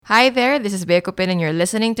Hi there, this is Bea Cupin and you're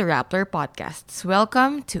listening to Rappler Podcasts.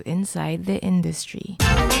 Welcome to Inside the Industry.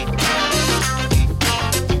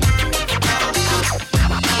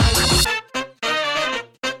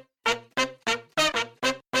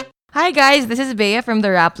 Hi guys, this is Bea from the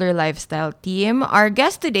Rappler Lifestyle team. Our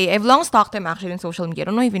guest today, I've long stalked him actually on social media. I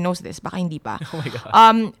don't know if he knows this, baka hindi pa. Oh my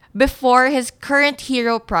God. Before his current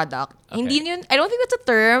hero product. Okay. Hindi yun, I don't think that's a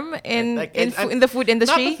term in the food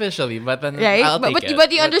industry. Not officially, but then Right? I'll take it.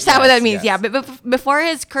 But you understand what yes, that means. yes. Yeah, but before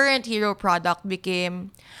his current hero product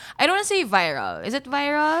became, I don't want to say viral. Is it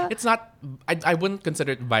viral? It's not. I wouldn't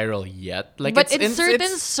consider it viral yet. Like, But in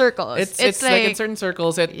certain circles. It's like in certain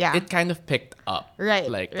circles, it kind of picked up.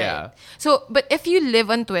 Right. Like, right. yeah. So, but if you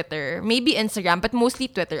live on Twitter, maybe Instagram, but mostly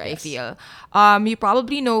Twitter, I feel, you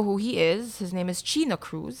probably know who he is. His name is Chino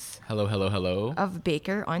Cruz Hello. of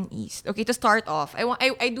Baker on East. Okay, to start off,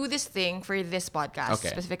 I do this thing for this podcast,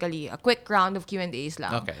 specifically a quick round of Q&As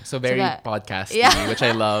lang. Okay, so very podcasty, Yeah. which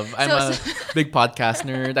I love. I'm a big podcast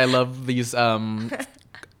nerd. I love these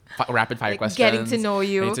rapid fire questions. Getting to know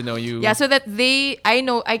you. Yeah, so that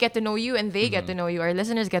I get to know you and they get to know you. Our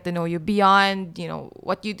listeners get to know you beyond,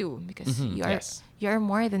 what you do. Because you're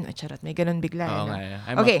more than a charot. May ganun bigla. Oh, no? yeah.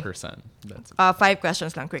 I'm a person. That's 5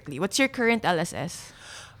 questions lang quickly. What's your current LSS?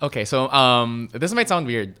 Okay, so this might sound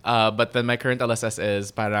weird, but then my current LSS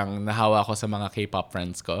is parang nahawa ako sa mga K-pop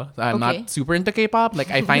friends ko. I'm not super into K-pop.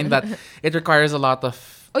 Like, I find that it requires a lot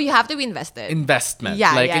of you have to be invested. Investment.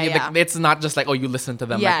 Yeah, like, yeah. it's not just like, you listen to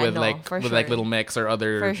them with Little Mix or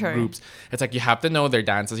other groups. It's like you have to know their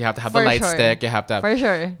dances. You have to have the light stick. You have to have. For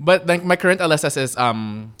sure. But like my current LSS is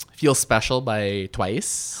Feel Special by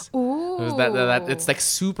Twice. Ooh. That it's like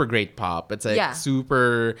super great pop. It's like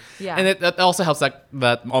super. Yeah. And it also helps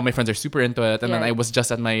that all my friends are super into it. And then Yeah. I was just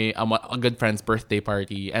at my a good friend's birthday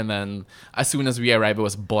party, and then as soon as we arrive, it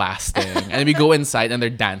was blasting, and we go inside and they're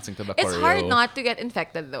dancing to the choreo. It's hard not to get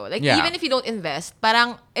infected though. Like even if you don't invest,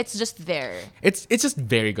 parang it's just there. It's just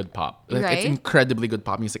very good pop. Like, right? It's incredibly good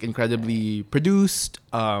pop music, incredibly produced.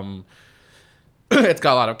 It's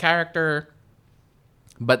got a lot of character,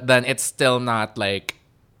 but then it's still not like.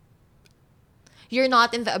 You're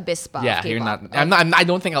not in the abyss pa. Yeah, of you're K-pop. not. I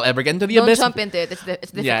don't think I'll ever get into the Don't abyss. jump into it. It's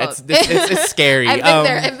difficult. Yeah, it's scary.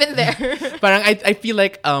 I've been there. Parang I feel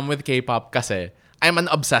like with K-pop kasi I'm an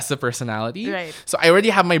obsessive personality. Right. So I already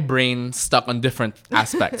have my brain stuck on different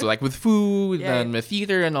aspects. So like with food and with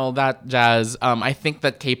theater and all that jazz. I think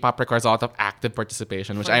that K-pop requires a lot of active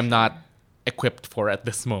participation, which I'm not equipped for at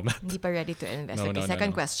this moment. Hindi pa ready to invest. No,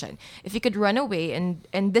 Second question. If you could run away and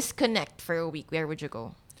disconnect for a week, where would you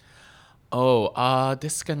go?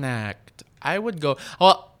 Disconnect. I would go.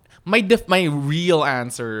 Well, my real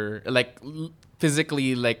answer, like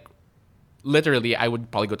physically, like literally, I would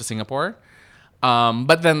probably go to Singapore.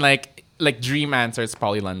 But then like dream answer is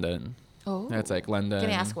probably London. Oh, it's like London.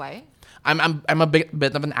 Can I ask why? I'm a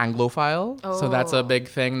bit of an Anglophile, so that's a big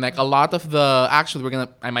thing. Like a lot of the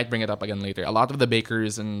I might bring it up again later. A lot of the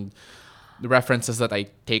bakers and the references that I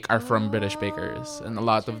take are from British bakers, and a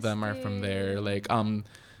lot of them are from there. Like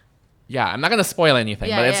yeah, I'm not gonna spoil anything,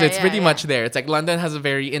 but it's pretty much there. It's like London has a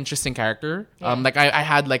very interesting character. Yeah. Like I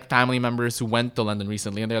had like family members who went to London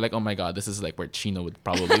recently, and they're like, "Oh my God, this is like where Chino would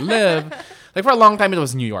probably live." Like for a long time, it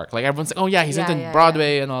was New York. Like everyone's like, "Oh yeah, he's into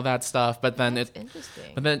Broadway and all that stuff." But then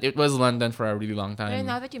interesting. But then it was London for a really long time. And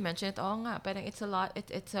now that you mention it, nga, parang it's a lot.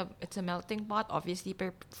 It's a melting pot, obviously,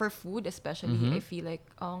 for food especially. I feel like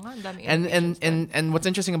nga, daming and what's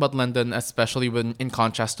interesting about London, especially when in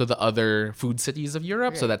contrast to the other food cities of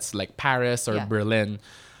Europe, so that's like Paris or Berlin,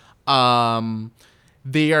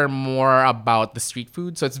 they are more about the street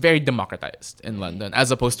food. So it's very democratized in London, as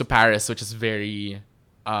opposed to Paris, which is very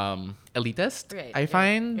elitist. Right, I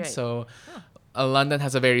find right. so. London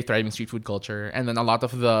has a very thriving street food culture, and then a lot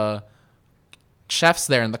of the chefs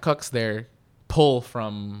there and the cooks there pull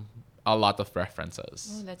from a lot of references.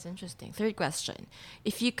 Oh, that's interesting. Third question.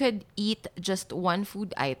 If you could eat just one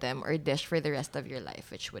food item or dish for the rest of your life,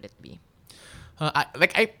 which would it be? I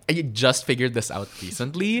just figured this out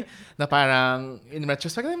recently. Na parang, in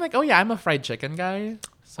retrospect, I'm like, oh yeah, I'm a fried chicken guy.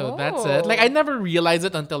 So that's it. Like I never realized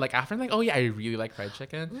it until like after. I'm like, oh yeah, I really like fried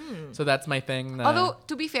chicken. So that's my thing. Although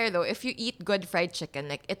to be fair though, if you eat good fried chicken,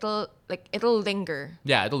 it'll linger.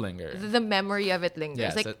 Yeah, it'll linger. The memory of it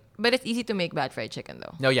lingers. Yes, but it's easy to make bad fried chicken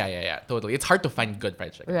though. No, yeah, totally. It's hard to find good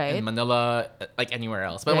fried chicken in Manila, like anywhere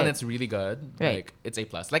else. But when it's really good, like it's A+.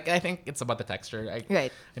 Like I think it's about the texture.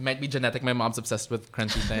 It might be genetic. My mom's obsessed with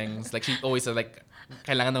crunchy things. Like she always said like,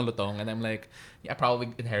 kailangan ng lutong, and I'm like, yeah, I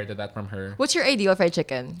probably inherited that from her. What's your ideal fried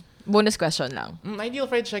chicken? Bonus question lang. Ideal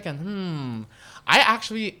fried chicken. I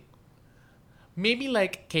actually maybe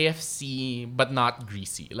like KFC, but not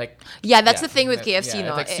greasy. Like that's the thing with KFC. It's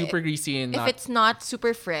like super greasy and if it's not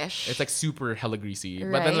super fresh, it's like super hella greasy.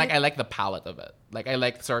 Right? But then like I like the palate of it. Like I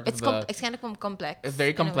like sort of it's kind of complex. It's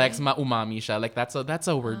very complex. Umami siya. Like that's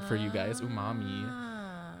a word for you guys. Umami.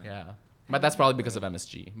 Yeah. But that's probably because of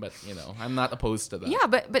MSG. But I'm not opposed to that. Yeah,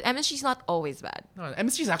 but MSG's not always bad. No,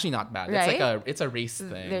 MSG is actually not bad. Right? It's a race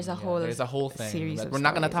thing. There's a whole thing that we're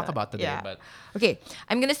not gonna talk about today. Yeah. But okay,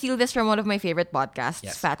 I'm gonna steal this from one of my favorite podcasts,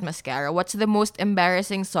 Fat Mascara. What's the most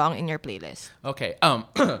embarrassing song in your playlist? Okay.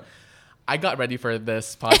 I got ready for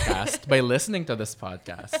this podcast by listening to this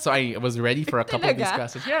podcast. So I was ready for a couple of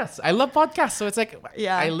discussions. Yes, I love podcasts. So it's like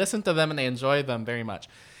I listen to them and I enjoy them very much.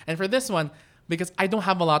 And for this one, because I don't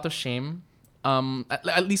have a lot of shame,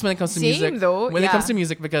 at least when it comes to music. When it comes to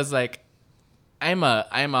music, because like I'm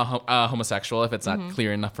a homosexual, if it's not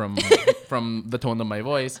clear enough from the tone of my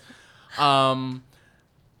voice. I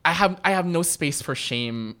have no space for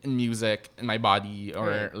shame in music in my body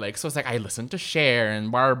or like, so it's like I listen to Cher and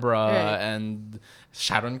Barbara and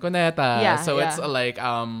Sharon Cuneta. It's like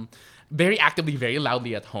very actively, very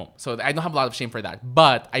loudly at home. So I don't have a lot of shame for that.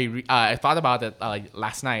 But I thought about it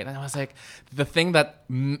last night, and I was like, the thing that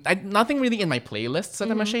nothing really in my playlists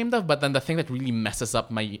that I'm ashamed of, but then the thing that really messes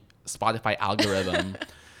up my Spotify algorithm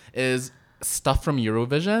is stuff from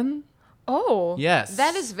Eurovision. Oh. Yes.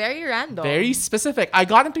 That is very random. Very specific. I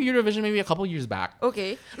got into Eurovision maybe a couple years back.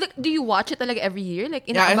 Okay. Like, do you watch it like every year? Like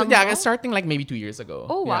starting like maybe 2 years ago.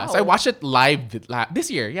 Oh, wow. Yeah, so I watched it live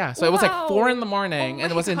this year. Yeah. So it was like 4 a.m. and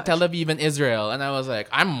it was in Tel Aviv in Israel. And I was like,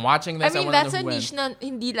 I'm watching this. I mean, that's a niche na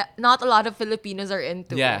not a lot of Filipinos are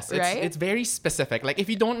into. Yes. Right? It's very specific. Like, if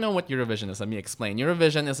you don't know what Eurovision is, let me explain.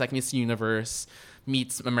 Eurovision is like Miss Universe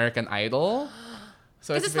meets American Idol.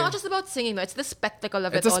 Because it's not just about singing, though. It's the spectacle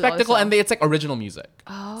of it. It's a spectacle, also. and it's like original music.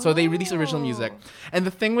 Oh. So they release original music. And the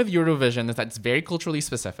thing with Eurovision is that it's very culturally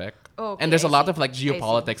specific. Okay, and there's a lot of like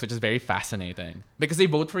geopolitics, which is very fascinating. Because they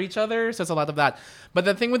vote for each other, so it's a lot of that. But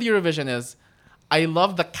the thing with Eurovision is, I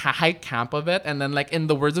love the high camp of it. And then like in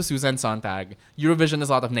the words of Susan Sontag, Eurovision is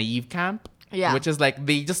a lot of naive camp. Yeah. Which is like,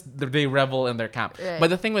 they revel in their camp. Right. But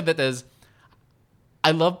the thing with it is, I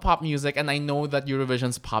love pop music, and I know that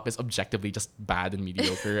Eurovision's pop is objectively just bad and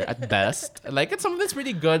mediocre at best. Like, it's something that's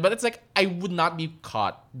pretty good, but it's like, I would not be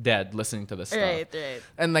caught dead listening to this stuff. Right.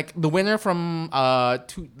 And like, the winner from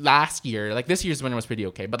last year, like this year's winner was pretty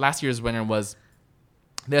okay, but last year's winner was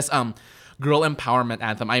this girl empowerment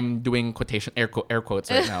anthem. I'm doing quotation air quotes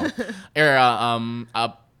right now.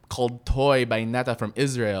 Called Toy by Netta from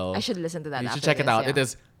Israel. I should listen to that. You should check it out. Yeah. It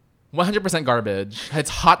is 100% garbage. It's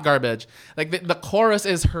hot garbage. Like the chorus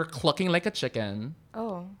is her clucking like a chicken.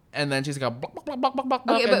 Oh. And then she's got buck.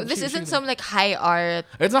 Okay, but this isn't some like high art.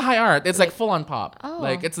 It's not high art. It's like full on pop. Oh.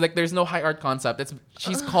 Like it's like there's no high art concept.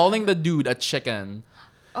 She's calling the dude a chicken.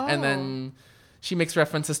 Oh. And then she makes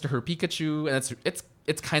references to her Pikachu, and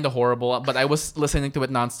it's kind of horrible. But I was listening to it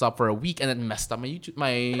nonstop for a week, and it messed up my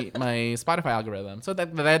Spotify algorithm. So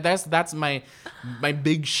that's my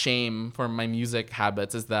big shame for my music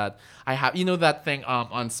habits is that I have that thing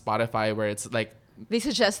on Spotify where it's like they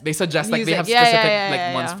suggest music. Like they have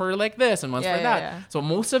specific ones for like this and ones for that. Yeah. So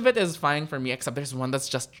most of it is fine for me, except there's one that's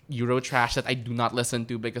just Euro trash that I do not listen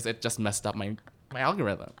to because it just messed up my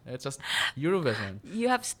algorithm. It's just Eurovision. You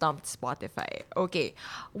have stumped Spotify. Okay.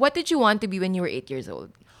 What did you want to be when you were 8 years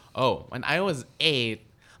old? Oh, when I was 8,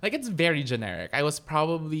 like it's very generic. I was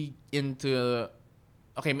probably into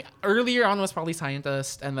earlier on was probably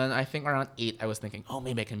scientist, and then I think around 8 I was thinking, oh,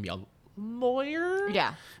 maybe I can be a lawyer.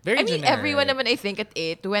 Yeah. Very generic. Everyone naman, I think at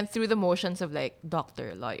 8 went through the motions of like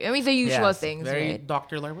doctor, lawyer. I mean the usual things, very right?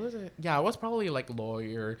 Doctor, lawyer. What was it? Yeah, I was probably like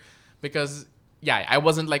lawyer because I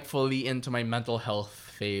wasn't like fully into my mental health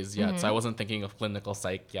phase yet. So I wasn't thinking of clinical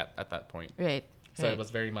psych yet at that point. Right. So it was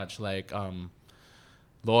very much like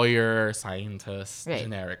lawyer, scientist,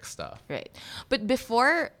 generic stuff. Right. But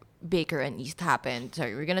before Baker and East happened,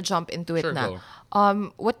 sorry, we're gonna jump into it now.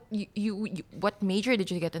 Go. What what major did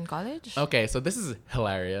you get in college? Okay, so this is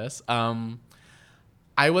hilarious.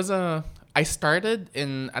 I started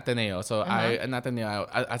in Ateneo. So in Ateneo,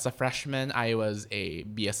 as a freshman, I was a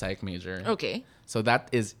BS Psych major. Okay. So that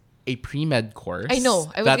is a pre-med course. I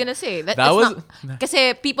know. I was gonna say that was not,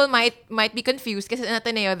 kasi people might be confused because in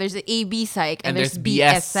Ateneo there's a AB Psych and there's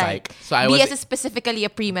BS Psych. So BS is specifically a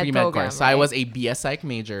pre-med program. Course. So I was a BS Psych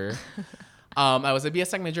major. I was a BS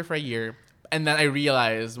Psych major for a year. And then I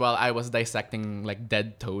realized while I was dissecting like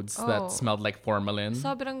dead toads that smelled like formalin.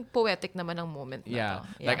 Sobrang poetic naman ang moment na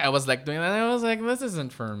to. Like I was like doing that and I was like, this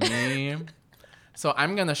isn't for me. So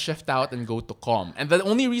I'm gonna shift out and go to comm. And the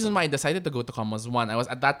only reason why I decided to go to comm was one, I was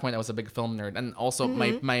at that point I was a big film nerd, and also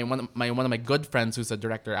one of my good friends who's a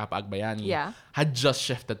director, Apa Agbayani, had just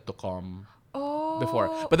shifted to comm before.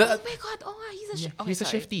 But oh my god, he's a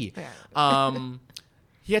shifty.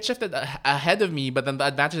 He had shifted ahead of me, but then the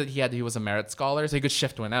advantage that he was a merit scholar, so he could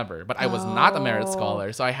shift whenever. But I was not a merit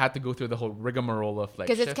scholar, so I had to go through the whole rigmarole of like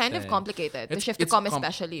because it's kind of complicated to shift to comm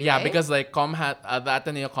especially. Yeah, right? because like comm had the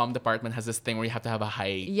Ateneo comm department has this thing where you have to have a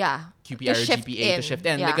high QPR or GPA to shift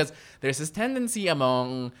in because there's this tendency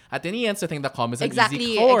among Ateneans to think that comm is an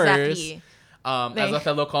easy course. Exactly. As a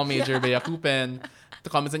fellow comm major, Bea Kupin, the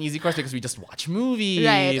comm is an easy course because we just watch movies,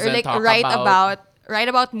 right? Or like write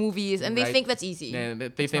about movies, and they think that's easy. Yeah,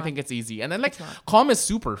 they think it's easy, and then like comm is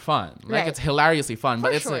super fun, like it's hilariously fun,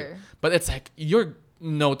 but it's like your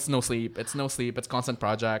notes, no sleep. It's no sleep. It's constant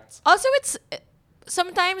projects. Also, it's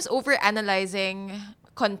sometimes over analyzing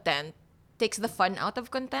content takes the fun out of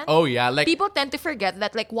content. Oh yeah, like people tend to forget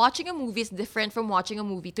that like watching a movie is different from watching a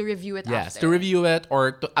movie to review it. Yes, to review it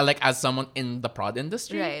or to like as someone in the prod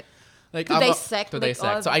industry, right? Like to dissect.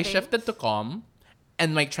 So I shifted to comm,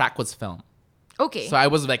 and my track was film. Okay. So I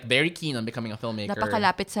was like very keen on becoming a filmmaker.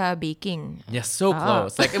 Napakalapit sa baking. Yes, so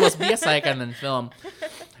close. Like it was BS Psych and then film.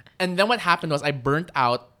 And then what happened was I burnt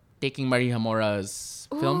out taking Maria Mora's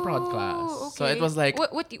film prod class. Okay. So it was like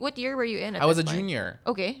what year were you in? I was a junior.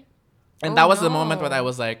 Okay. And that was the moment when I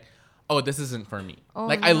was like, oh, this isn't for me.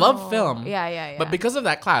 I love film. Yeah. But because of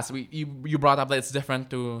that class, you brought up that it's different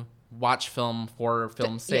to watch film for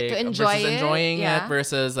film's sake versus enjoying it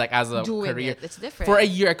versus like as a career. It's different. For a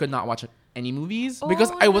year, I could not watch any movies because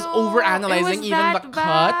I was overanalyzing even the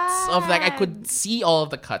cuts of like I could see all of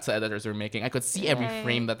the cuts the editors were making. I could see every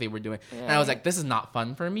frame that they were doing, and I was like, this is not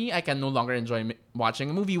fun for me. I can no longer enjoy watching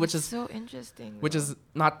a movie, which is so interesting. Which is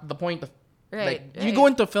not the point of. You go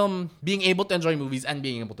into film being able to enjoy movies and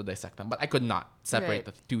being able to dissect them, but I could not separate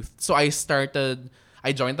the two. So I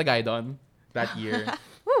joined the Gaidon that year.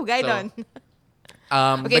 Woo, Gaidon.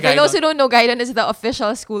 Okay, for those who don't know, Gaidon is the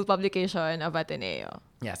official school publication of Ateneo.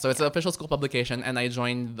 Yeah, so it's an official school publication, and I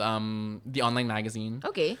joined the online magazine.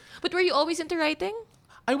 Okay. But were you always into writing?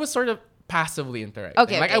 I was sort of passively into writing.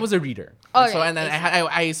 Okay. I was a reader. And then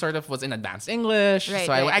I sort of was in advanced English,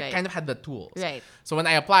 I kind of had the tools. Right. So when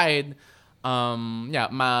I applied,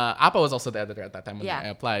 my Appa was also the editor at that time when I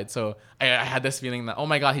applied. So I had this feeling that, oh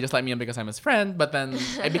my God, he just let me in because I'm his friend. But then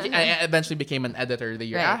I eventually became an editor the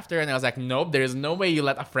year after, and I was like, nope, there's no way you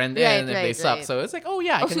let a friend in if they suck. So it's like, oh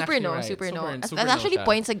yeah, I can actually write. Super no. That actually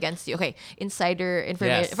points against you. Okay, insider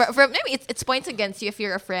information. Yes. Maybe it's points against you if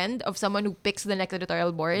you're a friend of someone who picks the next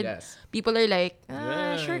editorial board. Yes. People are like,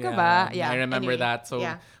 sure ka ba? Yeah. I remember that.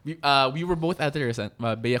 So we were both editors,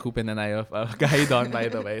 Bea Kupin and I of Gaidon, by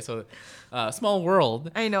the way. So small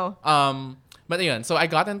world. I know. But anyway, so I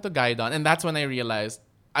got into Gaidon, and that's when I realized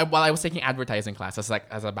while I was taking advertising classes like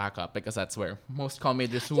as a backup because that's where most comm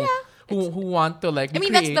majors who want to like be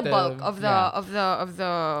creative. That's the bulk of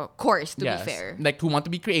the course, to be fair. Like who want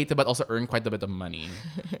to be creative but also earn quite a bit of money.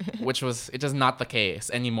 Which was not the case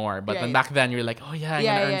anymore. But then back then you're like, oh yeah, I'm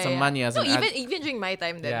gonna earn some money as even during my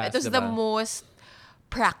time then. It was the most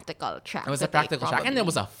practical track. It was a practical track, and it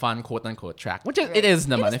was a fun quote unquote track, which it is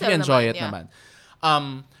naman if you enjoy it naman.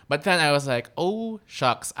 But then I was like, oh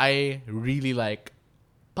shucks, I really like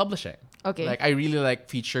publishing. Okay. Like I really like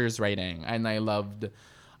features writing, and I loved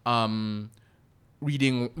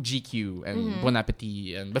reading GQ and Bon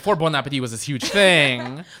Appetit, and before Bon Appetit was this huge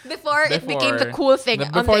thing. before it became the cool thing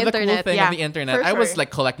on the internet. Cool thing on the internet. I was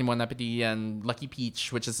like collecting Bon Appetit and Lucky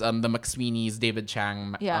Peach, which is the McSweeney's David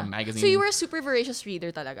Chang magazine. So you were a super voracious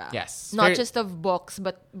reader talaga. Yes. Not just of books,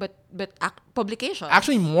 but publications.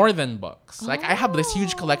 Actually, more than books. Like I have this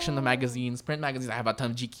huge collection of magazines, print magazines. I have a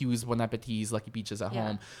ton of GQs, Bon Appetits, Lucky Peaches at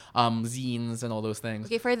home, zines, and all those things.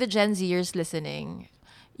 Okay, for the Gen Zers listening,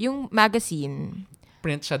 yung magazine,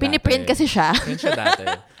 print siya dati. Piniprint kasi siya. Print siya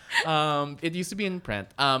dati. It used to be in print.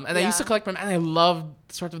 And I used to collect them, and I loved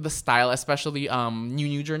sort of the style, especially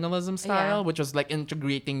new journalism style, which was like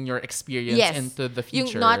integrating your experience into the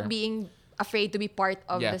feature. Yung not being afraid to be part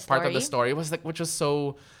of the story. Part of the story. It was like, which was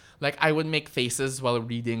so, like I would make faces while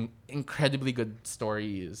reading incredibly good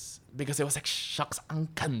stories because it was like, shucks, ang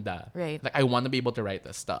ganda. Right. Like I want to be able to write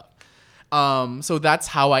this stuff. So that's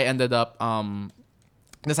how I ended up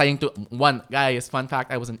deciding to guys, fun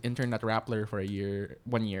fact, I was an intern at Rappler for 1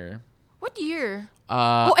 year. What year?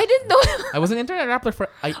 I didn't know. I was an intern at Rappler for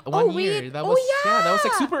 1 year. That was that was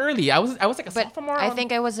like super early. I was like a sophomore. I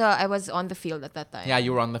think I was on the field at that time. Yeah,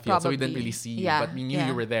 you were on the field, so we didn't really see you, but we knew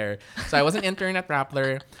you were there. So I was an intern at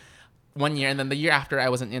Rappler. 1 year, and then the year after, I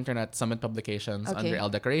was in Internet Summit Publications under Elle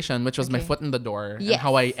Decoration, which was my foot in the door and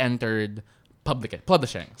how I entered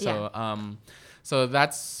publishing. So, so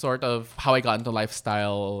that's sort of how I got into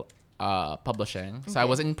lifestyle publishing. So I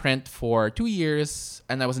was in print for 2 years,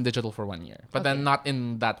 and I was in digital for 1 year, but then not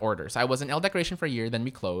in that order. So I was in Elle Decoration for a year, then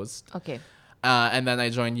we closed. Okay. And then I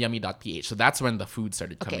joined Yummy.ph. So that's when the food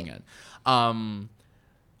started coming in.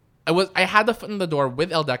 I had the foot in the door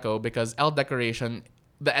with Elle Deco because Elle Decoration,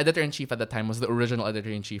 the editor-in-chief at the time, was the original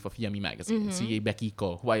editor-in-chief of Yummy Magazine, si Becky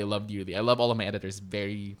Ko, who I love dearly. I love all of my editors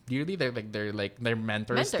very dearly. They're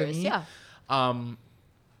mentors to me. Yeah.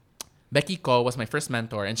 Becky Ko was my first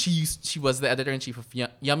mentor, and she was the editor-in-chief of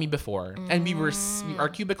Yummy before, and our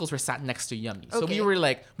cubicles were sat next to Yummy, so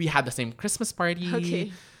we had the same Christmas party.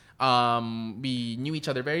 Okay. We knew each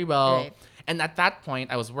other very well. Right. And at that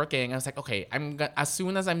point, I was working. I was like, okay, as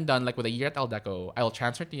soon as I'm done, like with a year at Elle Deco, I'll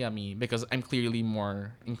transfer to Yummy because I'm clearly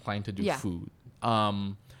more inclined to do food.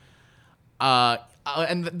 And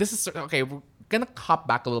this is okay. We're gonna hop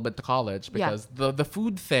back a little bit to college because the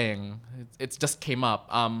food thing, it just came up.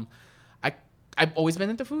 I've always been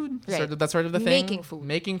into food. Right. That's sort of the thing.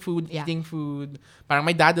 Making food, eating food. Parang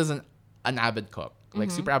my dad is an avid cook, like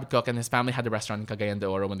super avid cook, and his family had a restaurant in Cagayan de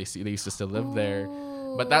Oro when they used to still live there.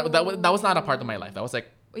 But that was not a part of my life. That was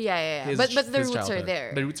like but the roots childhood. are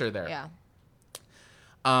there. The roots are there. Yeah.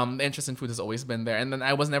 The interest in food has always been there, and then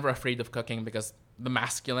I was never afraid of cooking because the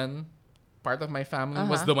masculine part of my family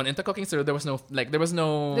was the one into cooking. So there was no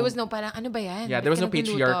parang ano ba yan? Yeah, there was no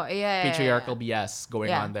patriarchal BS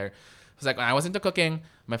going on there. It's like when I was into cooking,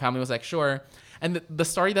 my family was like, sure. And the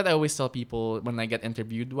story that I always tell people when I get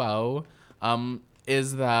interviewed,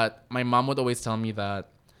 is that my mom would always tell me that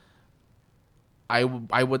I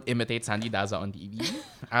would imitate Sandy Daza on TV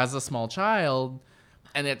as a small child,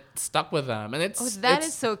 and it stuck with them. And it's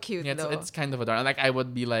so cute. Yeah, it's kind of adorable. Like I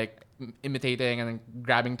would be like imitating and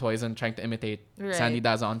grabbing toys and trying to imitate Sandy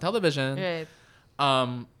Daza on television. Right.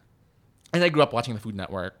 And I grew up watching the Food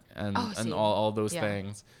Network and all those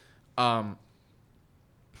things.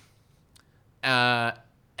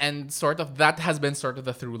 And sort of that has been sort of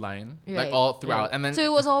the through line, like all throughout. And then so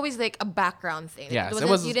it was always like a background thing. Yes,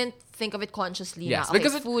 you didn't think of it consciously. Yes,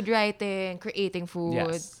 because food writing, creating food.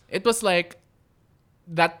 Yes, it was like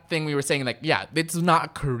that thing we were saying. Like, it's not a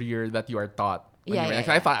career that you are taught.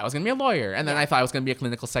 I thought I was gonna be a lawyer, and then I thought I was gonna be a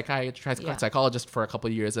clinical psychologist for a couple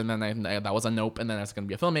of years, and then that was a nope, and then I was gonna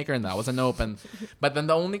be a filmmaker, and that was a nope, but then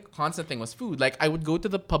the only constant thing was food. Like I would go to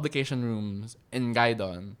the publication rooms in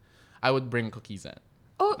Gaidon, I would bring cookies in.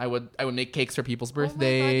 Oh. I would make cakes for people's birthdays. Oh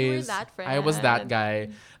my God, you were that friend. I was that guy.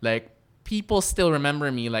 Like people still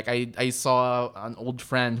remember me. Like I saw an old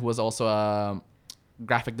friend who was also a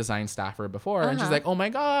graphic design staffer before, and she's like, "Oh my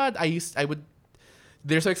God,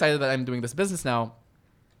 they're so excited that I'm doing this business now."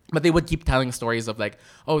 But they would keep telling stories of like,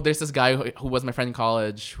 "Oh, there's this guy who was my friend in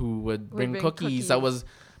college who would bring cookies that was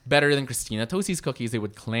better than Christina Tosi's cookies," they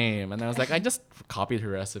would claim. And I was like, I just copied her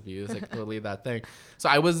recipe. It was like totally that thing. So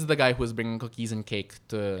I was the guy who was bringing cookies and cake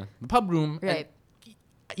to the pub room. Right. And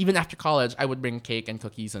even after college, I would bring cake and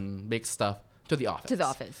cookies and baked stuff to the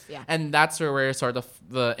office. Yeah. And that's where sort of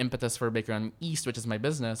the impetus for Bakery on East, which is my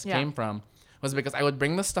business, came from, was because I would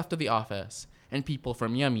bring the stuff to the office, and people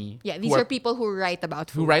from Yummy. Yeah, these are people who write about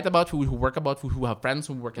food. Who write about food, who work about food, who have friends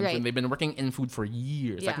who work in food. They've been working in food for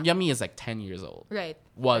years. Yeah. Like Yummy is like 10 years old. Right.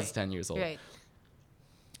 Was 10 years old. Right.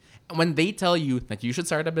 When they tell you that you should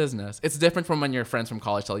start a business, it's different from when your friends from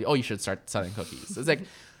college tell you, oh, you should start selling cookies. It's like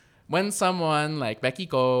when someone like Becky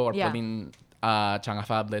Ko or Pauline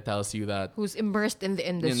Changafable tells you that, who's immersed in the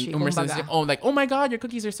industry, oh my God, your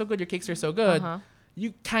cookies are so good, your cakes are so good,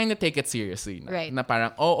 you kind of take it seriously. Right. Na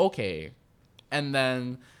parang, oh, okay. And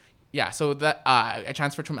then, so that I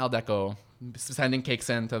transferred from Elle Deco, sending cakes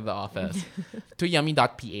into the office, to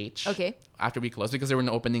Yummy.ph. Okay. After we closed, because there were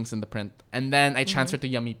no openings in the print. And then I transferred to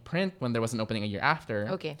Yummy Print when there was an opening a year after.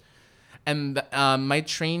 Okay. And my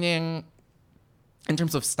training in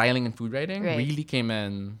terms of styling and food writing really came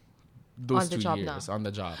in those 2 years on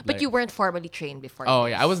the job. But you weren't formally trained before. Oh,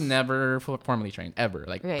 yeah. I was never formally trained, ever.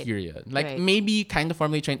 Like, period. Like, maybe kind of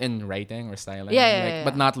formally trained in writing or styling.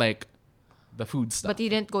 But not like the food stuff. But you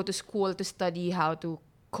didn't go to school to study how to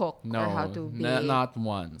cook or how to bake? Not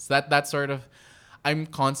once. That sort of... I'm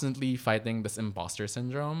constantly fighting this imposter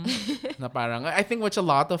syndrome. Na parang, I think which a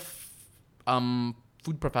lot of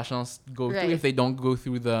food professionals go through if they don't go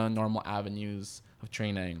through the normal avenues of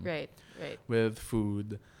training. Right. With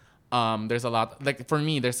food. There's a lot... Like, for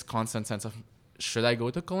me, there's a constant sense of, should I go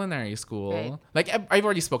to culinary school? Right. Like, I've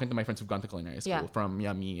already spoken to my friends who've gone to culinary school from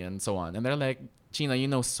Yummy and so on. And they're like, China, you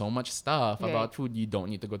know so much stuff about food. You don't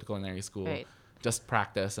need to go to culinary school. Right. just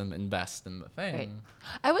practice and invest in the thing. Right.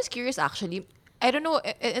 I was curious actually. I don't know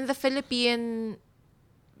in the Philippines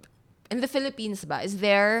ba, is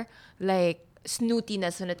there like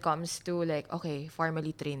snootiness when it comes to like, okay,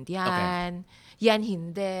 formally trained yan, yan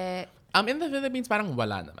hindi. In the Philippines, parang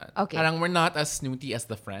wala naman. Okay. Parang we're not as snooty as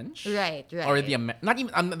the French. Right. Or not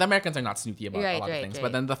even the Americans are not snooty about a lot of things,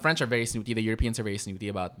 but then the French are very snooty. The Europeans are very snooty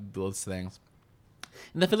about those things.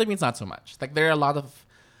 In the Philippines, not so much. Like there are a lot of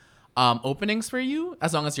openings for you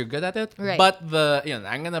as long as you're good at it. Right. But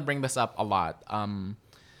I'm gonna bring this up a lot.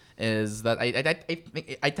 Is that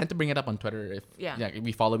I tend to bring it up on Twitter if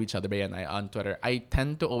we follow each other, Bea and I, on Twitter. I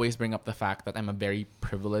tend to always bring up the fact that I'm a very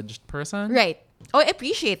privileged person. Right. Oh, I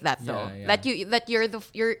appreciate that though. Yeah. That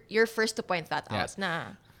you're first to point that out.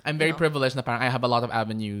 Nah. I'm very privileged na parang I have a lot of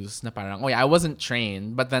avenues na parang I wasn't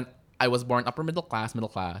trained, but then I was born upper middle class.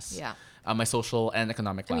 Yeah. My social and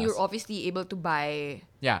economic class. And you're obviously able to buy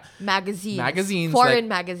magazines, foreign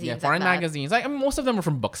magazines. Yeah, foreign magazines. Like most of them were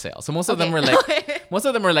from book sales, so most of them were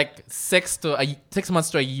like 6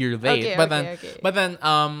 months to a year late. But then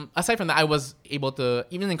aside from that, I was able to,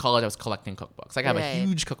 even in college, I was collecting cookbooks. Like I have a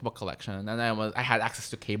huge cookbook collection, and I had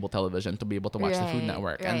access to cable television to be able to watch the Food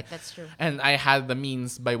Network. Right, that's true. And I had the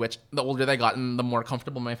means by which the older I got and the more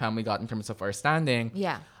comfortable my family got in terms of our standing.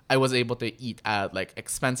 Yeah. I was able to eat at like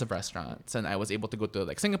expensive restaurants, and I was able to go to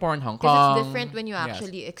like Singapore and Hong Kong. Because it's different when you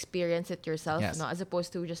actually experience it yourself, Yes. no? As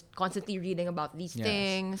opposed to just constantly reading about these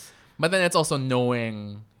things. But then it's also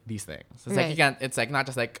knowing these things. It's like Right. you can't. It's like not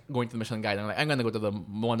just like going to the Michelin Guide and like I'm gonna go to the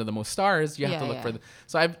one of the most stars. You have to look for.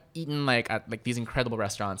 So I've eaten like at like these incredible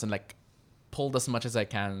restaurants and like pulled as much as I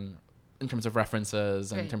can in terms of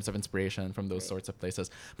references and in terms of inspiration from those sorts of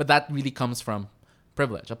places. But that really comes from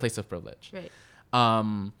privilege, a place of privilege. Right.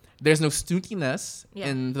 There's no snootiness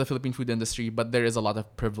in the Philippine food industry, but there is a lot of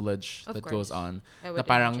privilege that goes on. Na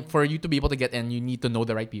parang for you to be able to get in, you need to know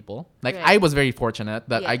the right people. Like I was very fortunate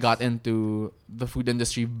that I got into the food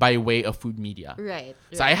industry by way of food media. Right.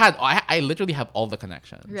 So I literally have all the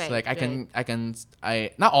connections. Right. Like I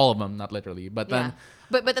not all of them, not literally, but then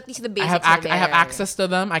but at least the basics I have access to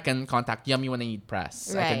them. I can contact Yummy when I need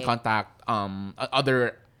press. Right. I can contact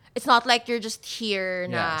other. It's not like you're just here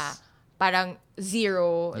na parang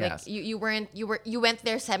zero. Yes. Like you went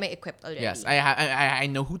there semi-equipped already. Yes, I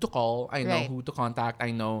know who to call. I know who to contact.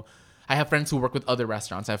 I have friends who work with other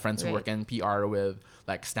restaurants. I have friends who work in PR with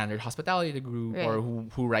like Standard Hospitality Group or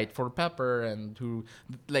who write for Pepper and who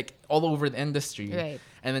like all over the industry. Right.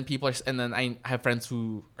 And then I have friends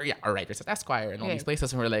who are writers at Esquire and all these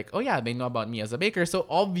places who are like, they know about me as a baker. So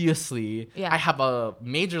obviously I have a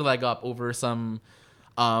major leg up over some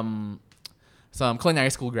culinary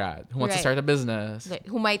school grad who wants to start a business. Right.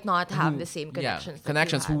 Who might not have the same connections.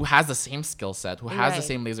 Connections, who has the same skill set, who has the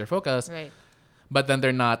same laser focus. Right. But then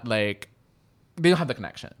they're not like, they don't have the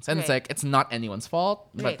connections. And it's like, it's not anyone's fault.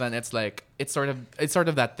 But then it's like, it's sort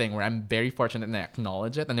of that thing where I'm very fortunate and I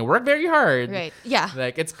acknowledge it and I work very hard. Right. Yeah.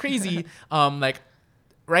 Like, it's crazy. Like,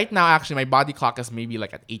 right now, actually, my body clock is maybe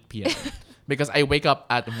like at 8 p.m. because I wake up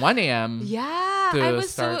at 1 a.m. Yeah, I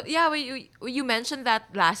was you mentioned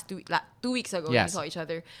that last 2 weeks ago when we saw each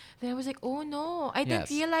other. Then I was like, oh no, I didn't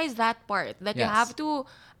realize that part. That you have to,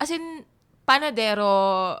 as in,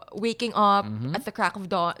 panadero waking up at the crack of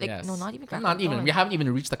dawn. Like no, not even crack of dawn. We haven't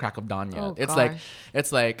even reached the crack of dawn yet. Oh,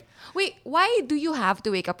 it's like wait, why do you have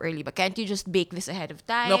to wake up early? But can't you just bake this ahead of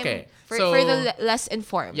time? Okay, for the less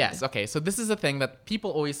informed. Yes, okay. So this is the thing that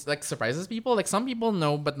people always like surprises people. Like some people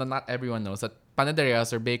know, but not everyone knows that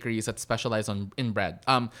panaderias or bakeries that specialize in bread.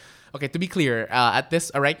 Okay, to be clear, at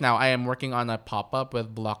this right now I am working on a pop-up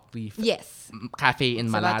with Blockleaf Cafe in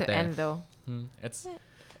Malate. It's about to end though.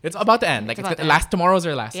 It's about to end. Like tomorrow's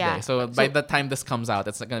our last day. So by the time this comes out,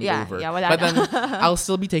 it's not gonna be over. Yeah, but then I'll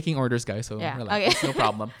still be taking orders, guys. So relax. No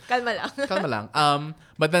problem. Kalma lang.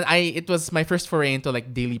 But then it was my first foray into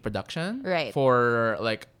like daily production. Right. For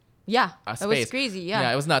like it was crazy.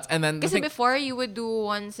 Yeah, it was nuts. And then because before you would do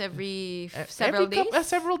once every several days.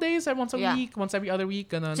 Several days, once a week, once every other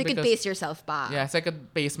week, and then so you could pace yourself pa. Yeah, so I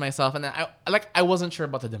could pace myself, and then I wasn't sure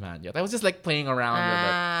about the demand yet. I was just like playing around with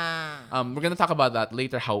it. We're gonna talk about that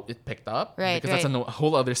later, how it picked up, because that's a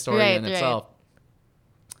whole other story in itself.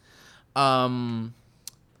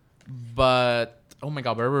 But oh my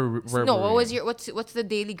god, what's the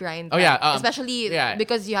daily grind? Oh yeah, especially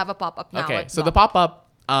because you have a pop-up now. Okay, so the pop-up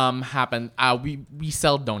happened. We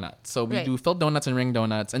sell donuts, so we do filled donuts and ring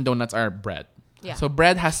donuts, and donuts are bread. Yeah. So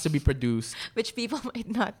bread has to be produced, which people might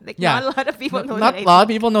not like. Not a lot of people know. Not a lot of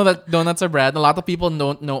people know that donuts are bread. A lot of people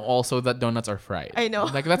don't know also that donuts are fried. I know.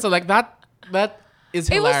 Like that is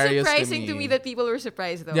hilarious. It was surprising to me that people were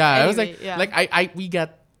surprised though. Yeah, anyway, I was like we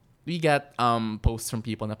get we get posts from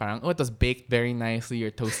people na parang, oh, it was baked very nicely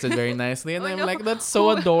or toasted very nicely. And I'm like, that's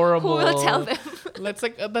so adorable. Who will tell them?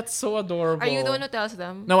 That's so adorable. Are you the one who tells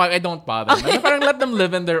them? No, I don't bother. Okay. Parang let them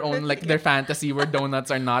live in their own, like, their fantasy where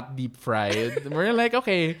donuts are not deep fried. We're like,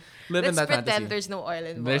 okay, live in that fantasy. Let's pretend there's no oil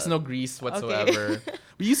involved. There's no grease whatsoever. Okay.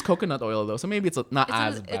 We use coconut oil though, so maybe it's not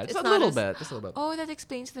as bad. Just a little bit. Oh, that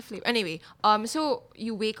explains the flavor. Anyway, so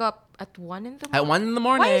you wake up at 1 in the morning? At 1 in the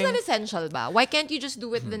morning. Why is that essential ba? Why can't you just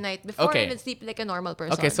do it the night before and then sleep like a normal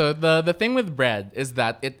person? Okay, so the thing with bread is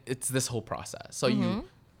that it's this whole process. So you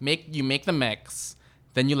make the mix,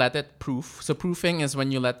 then you let it proof. So proofing is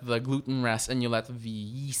when you let the gluten rest and you let the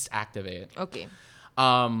yeast activate. Okay.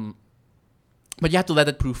 But you have to let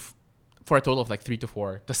it proof for a total of like 3 to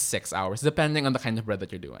 4 to 6 hours, depending on the kind of bread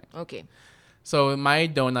that you're doing. Okay. So my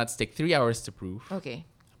donuts take 3 hours to proof. Okay.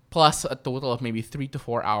 Plus a total of maybe 3 to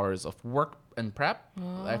 4 hours of work and prep,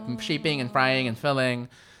 like shaping and frying and filling.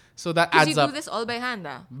 So that adds up. Because you do this all by hand,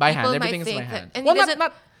 By hand, everything is by hand. And well,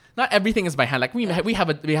 not everything is by hand. Like we have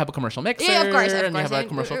a commercial mixer, yeah, of course, and we have a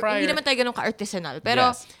commercial fryer. Hindi naman tayo ganun ka-artisanal.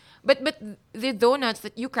 Pero, yes. But the donuts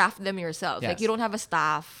that you craft them yourself. Yes. Like you don't have a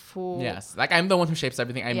staff who. Yes, like I'm the one who shapes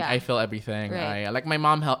everything. I fill everything. Right. Like my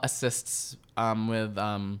mom assists with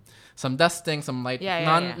some dusting, some light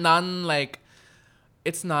non like.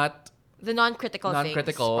 It's not the non-critical things,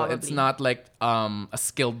 probably. It's not like a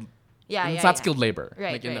skilled. It's not skilled labor.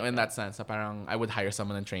 Right, like in that sense, parang I would hire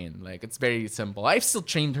someone and train. Like it's very simple. I've still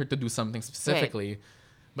trained her to do something specifically,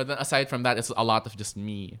 but then aside from that, it's a lot of just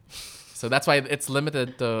me. So that's why it's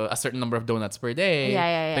limited to a certain number of donuts per day.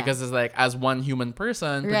 Because it's like, as one human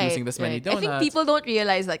person producing this many donuts. I think people don't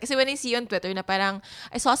realize that. Kasi when I see on Twitter na parang,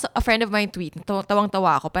 I saw a friend of mine tweet,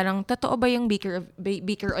 tawang-tawa ako, parang, totoo ba yung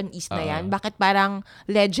Baker on East na yan? Bakit parang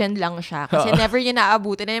legend lang siya? Kasi never niya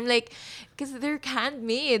naabutin. And I'm like, because they're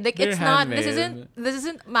handmade. Like, it's handmade. Not, this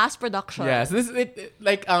isn't mass production. Yes,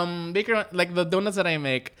 Baker, like the donuts that I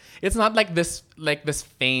make, it's not like this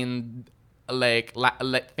feigned,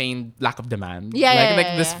 feigned lack of demand.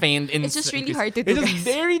 This feigned it's just really hard to do. It's just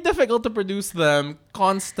very difficult to produce them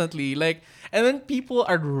constantly. And then people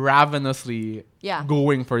are ravenously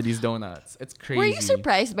going for these donuts. It's crazy. Were you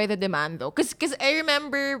surprised by the demand though? Because I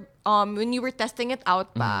remember when you were testing it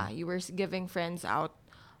out you were giving friends out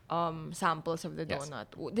samples of the donut.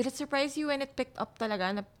 Yes. Did it surprise you when it picked up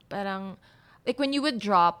talaga na parang like when you would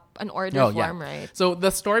drop an order form, right? So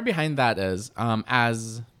the story behind that is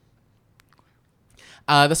as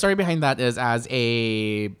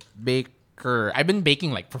a baker, I've been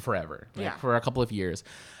baking for forever, for a couple of years,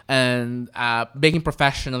 and baking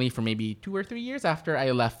professionally for maybe 2 or 3 years after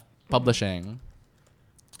I left publishing.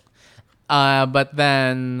 But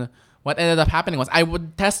then what ended up happening was I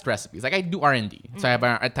would test recipes. Like I do R&D. So I have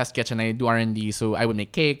a test kitchen. I do R&D. So I would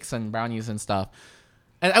make cakes and brownies and stuff.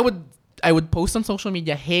 And I would post on social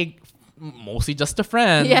media, hey, mostly just to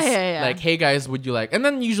friends. Yeah. Like, hey guys, would you like? And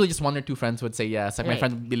then usually just 1 or 2 friends would say yes. Like my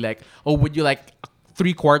friend would be like, oh, would you like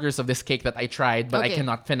 3/4 of this cake that I tried but I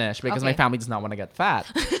cannot finish because my family does not want to get fat.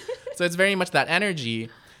 So it's very much that energy.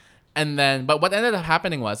 And then, but what ended up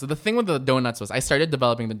happening was, so the thing with the donuts was I started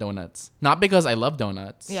developing the donuts. Not because I love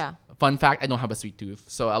donuts. Yeah. Fun fact, I don't have a sweet tooth.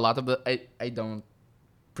 So a lot of I don't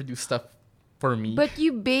produce stuff for me. But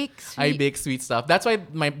you bake sweet. I bake sweet stuff. That's why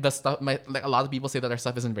a lot of people say that our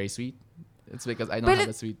stuff isn't very sweet. It's because I don't have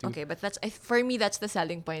a sweet tooth. Okay, but for me that's the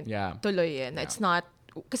selling point. Yeah. Tuloy yun. It's not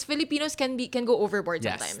because Filipinos can go overboard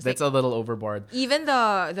sometimes. Yes, that's a little overboard. Even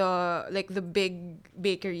the big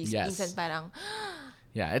bakeries, minsan parang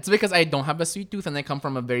yeah, it's because I don't have a sweet tooth and I come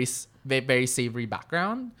from a very, very savory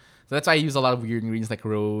background. So that's why I use a lot of weird ingredients like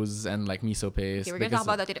rose and like miso paste. Okay, we're gonna talk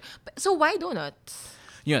about that later. So why donuts?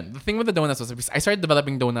 Yeah, the thing with the donuts was I started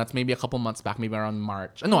developing donuts maybe a couple months back, maybe around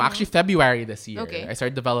March. No, actually February this year. Okay. I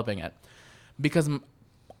started developing it because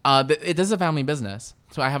it is a family business.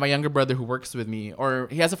 So I have a younger brother who works with me, or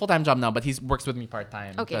he has a full-time job now, but he works with me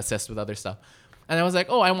part-time to assist with other stuff. And I was like,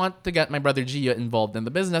 I want to get my brother Gio involved in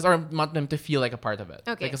the business, or want him to feel like a part of it.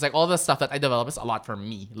 Okay. Because like all the stuff that I develop is a lot for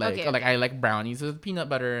me. Like I like brownies with peanut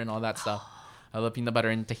butter and all that stuff. I love peanut butter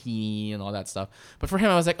and tahini and all that stuff. But for him,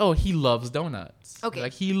 I was like, he loves donuts. Okay.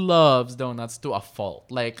 Like he loves donuts to a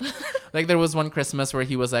fault. Like there was one Christmas where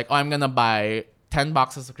he was like, I'm gonna buy 10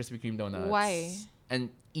 boxes of Krispy Kreme donuts. Why? And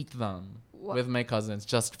eat them with my cousins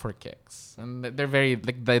just for kicks. And they're very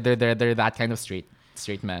like they're that kind of straight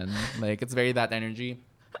men. Like it's very that energy.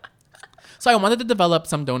 So I wanted to develop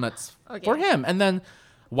some donuts for him. And then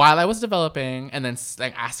while I was developing and then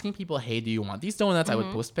like asking people, hey, do you want these donuts? I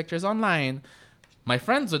would post pictures online. My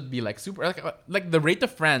friends would be like super like the rate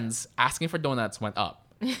of friends asking for donuts went up.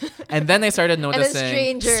 And then I started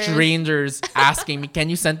noticing strangers asking me, "Can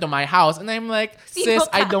you send to my house?" And I'm like, "Sis,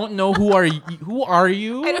 I don't know who are you. Who are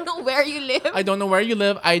you? I don't know where you live. I don't know where you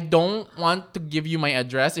live. I don't want to give you my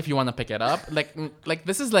address if you want to pick it up. Like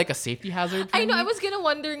this is like a safety hazard for I know. me." I was gonna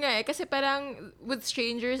wonder nga kasi parang with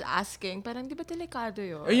strangers asking, parang di ba delikado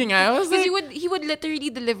yun? Yun nga, I was like, he would literally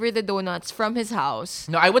deliver the donuts from his house.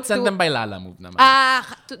 No, I would send them by Lalamove naman.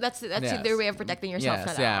 That's their way of protecting yourself.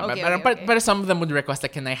 Yes, yeah. Okay, but some of them would request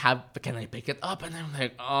like, can I pick it up? And I'm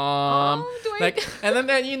like, and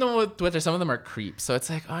then you know with Twitter, some of them are creeps. So it's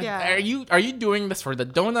like, are you doing this for the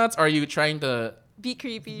donuts? Or are you trying to be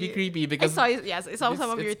creepy? Because I saw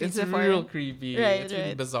some of your tweets before. It's real creepy. Right, it's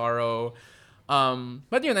really bizarro.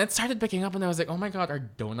 But it started picking up, and I was like, oh my god, are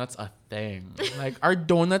donuts a thing? Like, are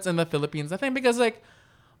donuts in the Philippines a thing? Because like,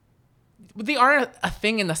 they are a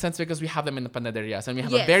thing in a sense because we have them in the panaderias, and we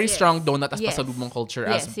have a very strong donut as pasalubong culture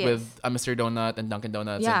with Mr. Donut and Dunkin'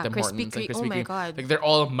 Donuts and Tim Hortons and Krispy Kreme. Oh my god. Like, they're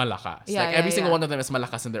all malakas. Every single one of them is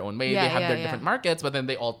malakas in their own way. They have their different markets, but then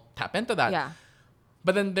they all tap into that. Yeah.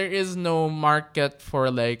 But then there is no market for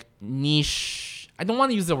like niche. I don't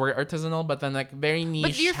want to use the word artisanal, but then like very niche.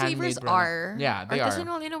 But your flavors are they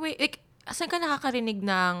artisanal in a way. Like, saan ka nakakarinig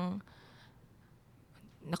ng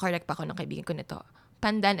na-correct pa ako ng kaibigan ko nito?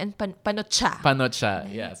 Pandan and panocha. Panocha,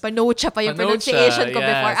 yes. Panocha pa yung pronunciation ko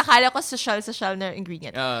before. Akala ko social na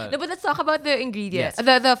ingredient. No, but let's talk about the ingredients.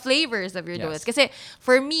 Yes. The flavors of your donuts. Kasi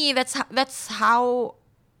for me, that's how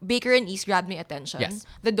Baker and East grabbed my attention. Yes.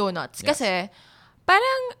 The donuts. Yes. Kasi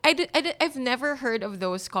parang I've never heard of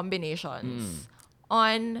those combinations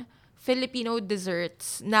on Filipino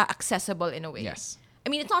desserts na accessible in a way. Yes. I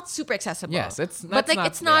mean, it's not super accessible. Yes, it's not.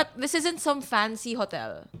 This isn't some fancy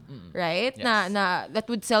hotel, right? Yes. That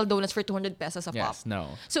would sell donuts for 200 pesos a pop. Yes,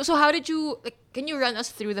 no. So how did you can you run us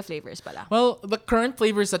through the flavors, pala? Well, the current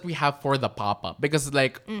flavors that we have for the pop-up, because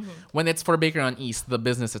like when it's for Baker on East, the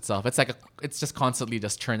business itself, it's just constantly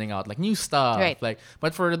just churning out like new stuff. Right. Like,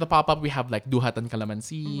 but for the pop-up, we have like duhat and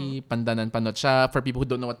calamansi, pandan and panocha. For people who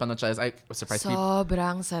don't know what panocha is, I was surprised.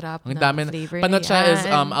 Sobrang sarap Ang na flavor. Panocha is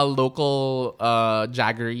a local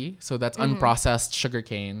jaggery, so that's unprocessed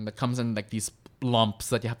sugarcane that comes in like these lumps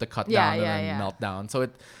that you have to cut down and then melt down. So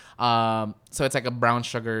it's like a brown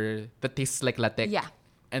sugar that tastes like latte. Yeah.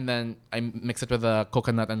 And then I mix it with a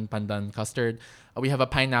coconut and pandan custard. We have a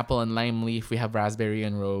pineapple and lime leaf. We have raspberry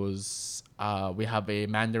and rose. We have a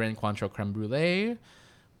mandarin Cointreau creme brulee.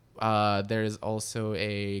 There's also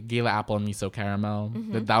a Gala apple and miso caramel.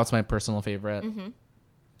 That was my personal favorite.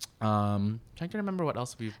 Trying to remember what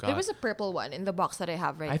else we've got. There was a purple one in the box that I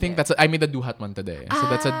have right I think there. I made the duhat one today. So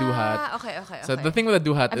that's a duhat. Okay. So the thing with the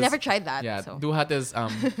duhat I've never tried that. Yeah, so. duhat is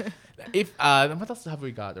if what else have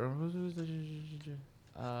we got?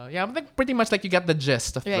 Like pretty much like you get the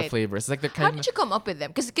gist of the flavors. Like How did you come up with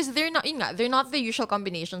them? Because they're not the usual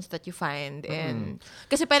combinations that you find in.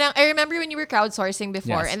 Because I remember when you were crowdsourcing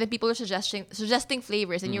before, and then people were suggesting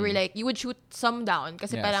flavors, and you were like, you would shoot some down.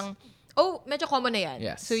 Because parang, medyo common na yan.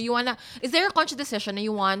 Yes. So is there a conscious decision na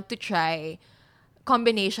you want to try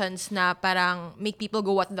combinations na parang make people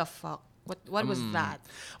go, what the fuck? What was that?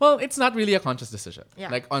 Well, it's not really a conscious decision. Yeah.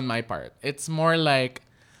 Like on my part. It's more like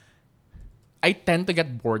I tend to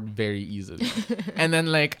get bored very easily. And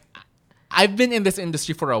then like I've been in this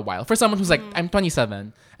industry for a while. For someone who's like, I'm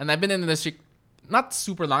 27 and I've been in the industry not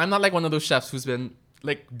super long. I'm not like one of those chefs who's been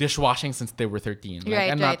like dishwashing since they were 13.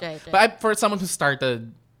 Like, right. But for someone who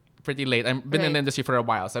started pretty late, I've been in the industry for a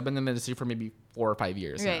while. So I've been in the industry for maybe 4 or 5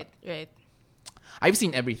 years. Right. I've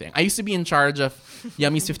seen everything. I used to be in charge of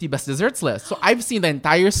Yummy's 50 Best Desserts list. So I've seen the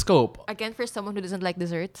entire scope. Again, for someone who doesn't like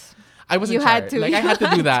desserts. I was in charge. Like, I had to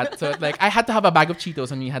do that. So, like, I had to have a bag of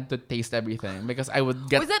Cheetos and we had to taste everything because I would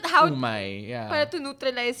get Was that how? Yeah. To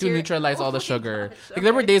neutralize all the sugar. Gosh, like,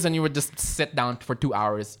 there were days when you would just sit down for 2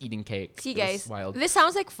 hours eating cake. See, guys, this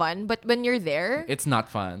sounds like fun, but when you're there, it's not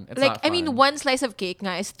fun. It's like, not fun. I mean, one slice of cake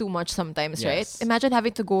nga is too much sometimes, right? Imagine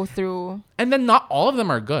having to go through. And then not all of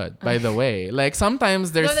them are good, by the way. Like,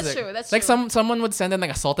 sometimes there's... No, that's like, true. That's like true. someone would send in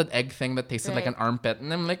like a salted egg thing that tasted like an armpit.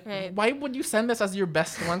 And I'm like, why would you send this as your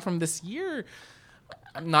best one from this year?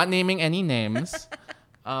 I'm not naming any names.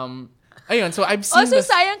 Ayun, so I've seen also,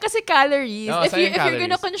 sayang kasi calories. If you're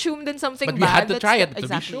gonna consume then something but bad. But you had to try it to be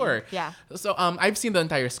exactly. sure. Yeah. So I've seen the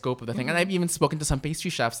entire scope of the thing. And I've even spoken to some pastry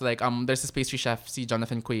chefs. Like there's this pastry chef, si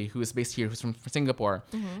Jonathan Kui, who is based here, who's from Singapore.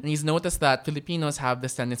 And he's noticed that Filipinos have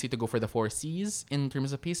this tendency to go for the 4 C's in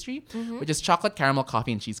terms of pastry, which is chocolate, caramel,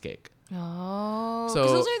 coffee, and cheesecake. Oh. So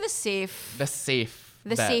those are the safe.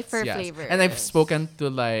 The bets, safer flavors. And I've spoken to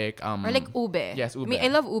like or like ube. Yes, ube. I mean, I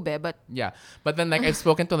love ube, but yeah. But then like I've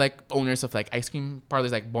spoken to like owners of like ice cream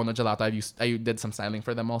parlors like Bono Gelato. I did some styling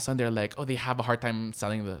for them also, and they're like, oh, they have a hard time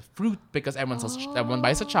selling the fruit because everyone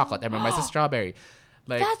buys a chocolate, everyone buys a strawberry.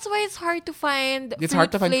 Like, that's why it's hard to find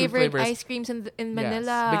fruit flavors. ice creams in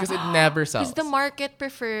Manila. Because it never sells. Because the market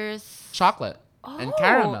prefers chocolate and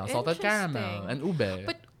caramel, salted caramel, and ube.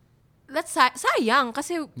 But that's sayang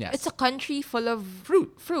kasi it's a country full of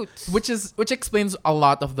fruits. Which explains a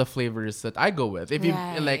lot of the flavors that I go with. If you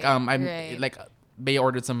like like Bay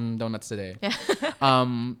ordered some donuts today.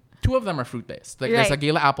 Two of them are fruit based. Like there's a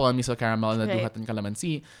Gala apple and miso caramel and a duhat and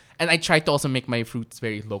calamansi. And I try to also make my fruits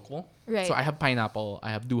very local. Right. So I have pineapple,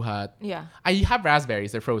 I have duhat. Yeah. I have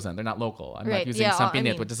raspberries, they're frozen, they're not local. I'm not using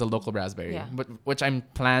Sampinit, which is a local raspberry. Yeah. But which I'm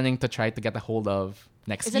planning to try to get a hold of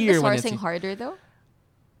next Isn't year. Isn't the sourcing harder though?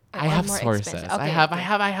 I have sources. Okay,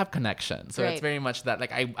 I have connections. So right. it's very much that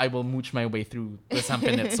like I will mooch my way through the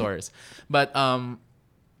Sampinit source. But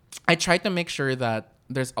I try to make sure that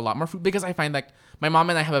there's a lot more fruit because I find like my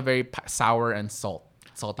mom and I have a very sour and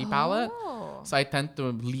salty palate. So I tend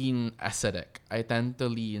to lean acidic. I tend to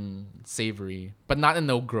lean savory, but not in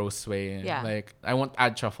no gross way. Yeah. Like I won't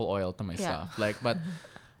add truffle oil to my stuff. Like, but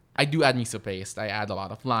I do add miso paste. I add a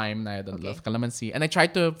lot of lime. I add a lot of calamansi, and I try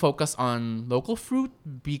to focus on local fruit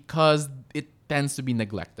because it tends to be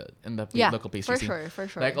neglected in the local pastry scene. For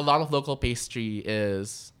sure. Like a lot of local pastry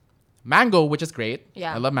is mango, which is great.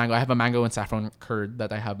 Yeah. I love mango. I have a mango and saffron curd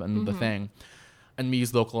that I have in the thing, and we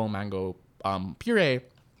use local mango puree.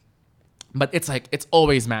 But it's like, it's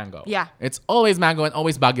always mango. Yeah. It's always mango and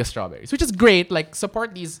always Baguio strawberries, which is great. Like,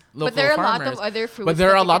 support these local farmers. But there are a lot of other fruits. But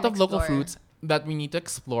there are a lot of local fruits that we need to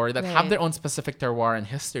explore that have their own specific terroir and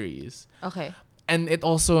histories. Okay. And it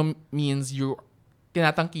also means you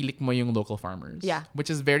tinatangkilik mo yung local farmers. Yeah. Which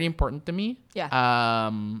is very important to me. Yeah.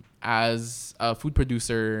 As a food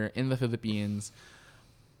producer in the Philippines,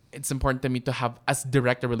 it's important to me to have as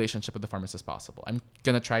direct a relationship with the farmers as possible. I'm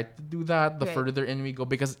going to try to do that the further in we go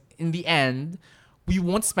because in the end, we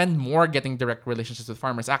won't spend more getting direct relationships with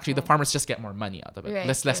farmers. Actually, the farmers just get more money out of it.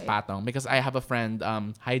 Less patong. Because I have a friend,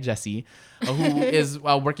 hi Jessie, who is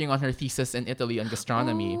working on her thesis in Italy on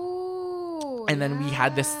gastronomy. Oh, and then we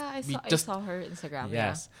had this... I saw her Instagram.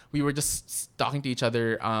 Yes. Yeah. We were just talking to each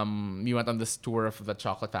other. We went on this tour of the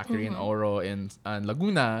chocolate factory in Oro in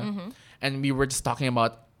Laguna. And we were just talking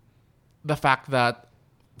about the fact that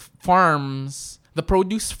farms, the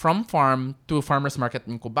produce from farm to a farmer's market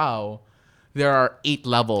in Cubao, there are 8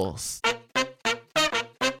 levels.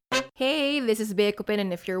 Hey, this is Bea Cupin,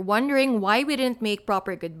 and if you're wondering why we didn't make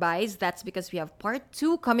proper goodbyes, that's because we have part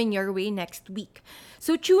 2 coming your way next week.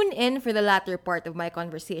 So tune in for the latter part of my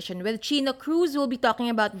conversation with Chino Cruz. We'll be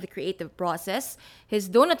talking about the creative process, his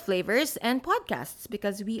donut flavors, and podcasts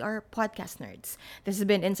because we are podcast nerds. This has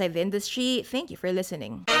been Inside the Industry. Thank you for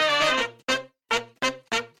listening.